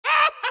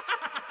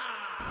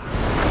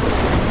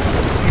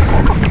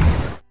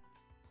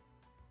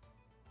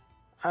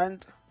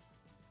And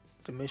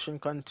the mission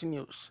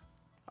continues.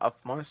 Of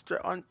Monster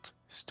Hunt,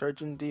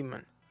 Sturgeon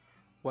Demon.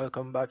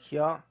 Welcome back,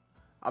 y'all.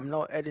 I'm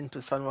now heading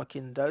to San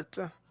Joaquin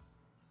Delta,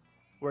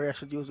 where I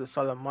should use a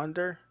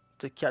salamander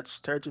to catch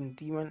Sturgeon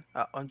Demon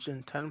at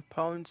 110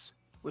 pounds,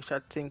 which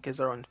I think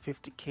is around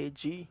 50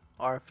 kg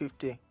or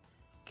 50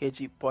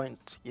 kg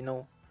point,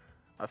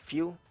 a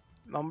few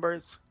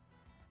numbers.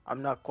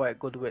 I'm not quite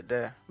good with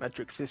the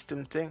metric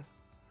system thing.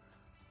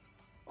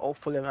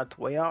 Hopefully I'm not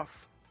way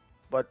off,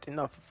 but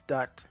enough of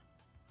that.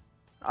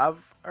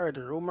 I've heard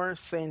rumors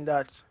saying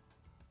that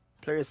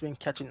players been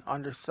catching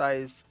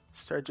undersized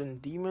Sturgeon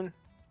Demon,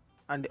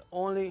 and the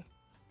only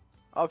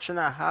option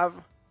I have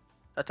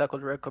that I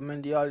could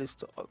recommend y'all is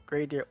to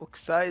upgrade your hook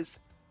size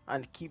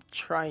and keep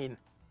trying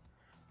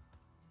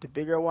the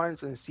bigger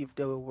ones and see if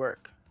they will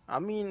work. I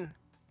mean,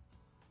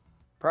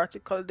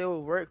 practically they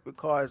will work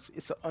because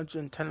it's a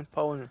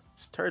 110-pound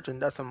sturgeon.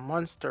 That's a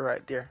monster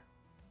right there.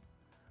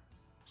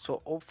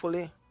 So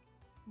hopefully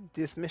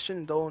this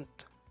mission don't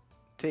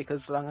take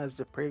as long as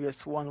the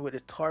previous one with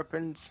the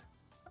tarpons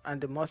and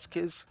the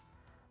muskies.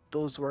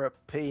 Those were a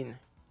pain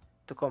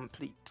to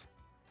complete.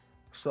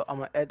 So I'm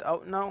gonna head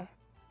out now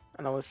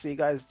and I will see you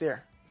guys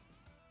there.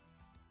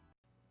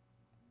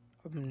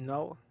 I'm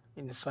now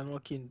in the San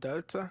Joaquin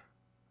Delta,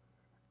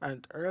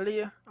 and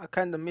earlier I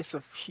kinda missed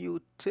a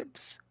few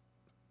tips.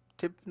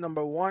 Tip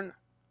number one,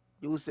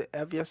 use the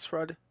heaviest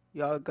rod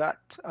y'all got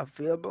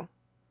available.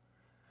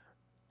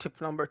 Tip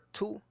number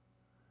two,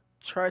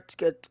 try to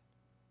get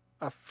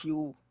a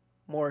few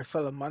more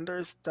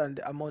salamanders than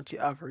the amount you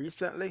have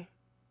recently.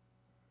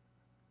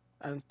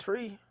 And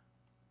three,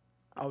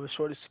 I will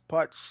show the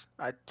spots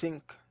I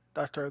think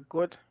that are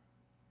good.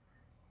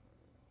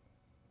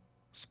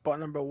 Spot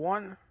number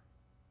one,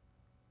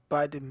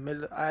 by the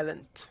middle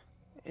island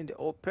in the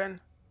open.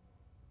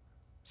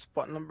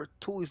 Spot number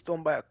two is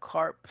done by a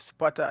carp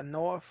spot that I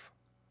know of.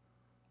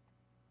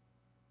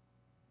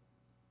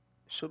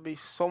 Should be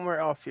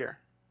somewhere off here.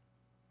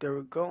 There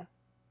we go.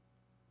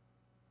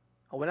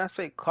 And when I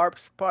say carp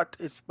spot,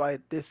 it's by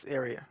this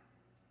area.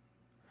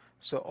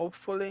 So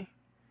hopefully,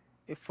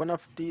 if one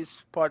of these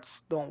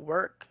spots don't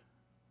work,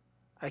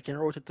 I can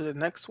rotate to the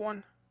next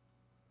one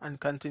and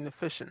continue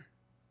fishing.